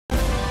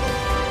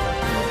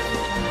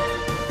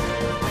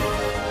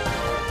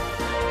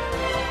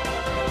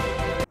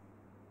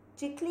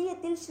चिखली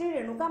येथील श्री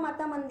रेणुका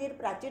माता मंदिर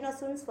प्राचीन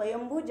असून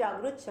स्वयंभू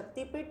जागृत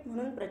शक्तीपीठ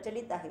म्हणून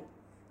प्रचलित आहे.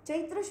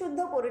 चैत्र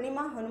शुद्ध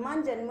पौर्णिमा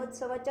हनुमान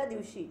जन्मोत्सवाच्या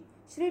दिवशी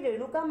श्री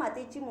रेणुका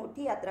मातेची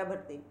मोठी यात्रा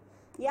भरते.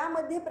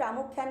 यामध्ये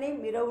प्रामुख्याने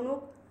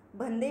मिरवणूक,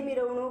 भंदे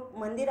मिरवणूक,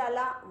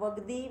 मंदिराला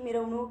वगदी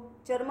मिरवणूक,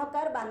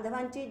 चर्मकार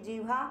बांधवांची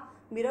जिव्हा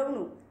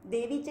मिरवणूक,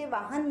 देवीचे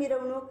वाहन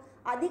मिरवणूक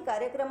आदी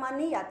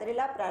कार्यक्रमांनी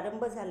यात्रेला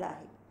प्रारंभ झाला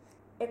आहे.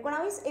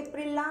 19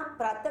 एप्रिलला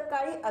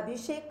प्रातःकाळी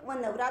अभिषेक व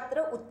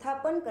नवरात्र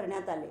उत्थापन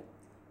करण्यात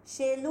आले.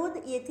 शेलूद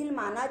येथील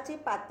मानाचे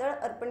पातळ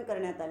अर्पण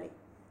करण्यात आले.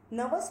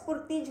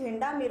 नवस्फूर्ती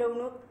झेंडा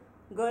मिरवणूक,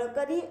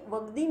 गळकरी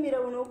वगदी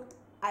मिरवणूक,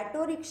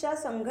 ऑटो रिक्षा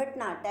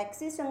संघटना,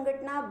 टॅक्सी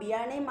संघटना,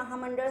 बियाणे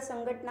महामंडळ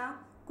संघटना,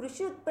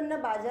 कृषी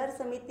उत्पन्न बाजार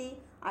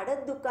समिती,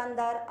 आडत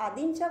दुकानदार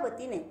आदींच्या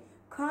वतीने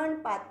खण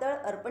पातळ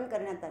अर्पण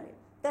करण्यात आले.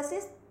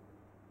 तसेच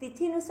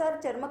तिथीनुसार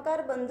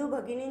चर्मकार बंधू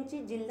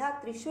भगिनींची जिल्हा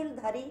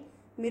त्रिशूलधारी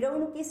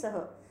मिरवणुकीसह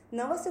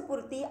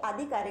नवस्फूर्ती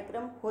आदी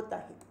कार्यक्रम होत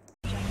आहेत.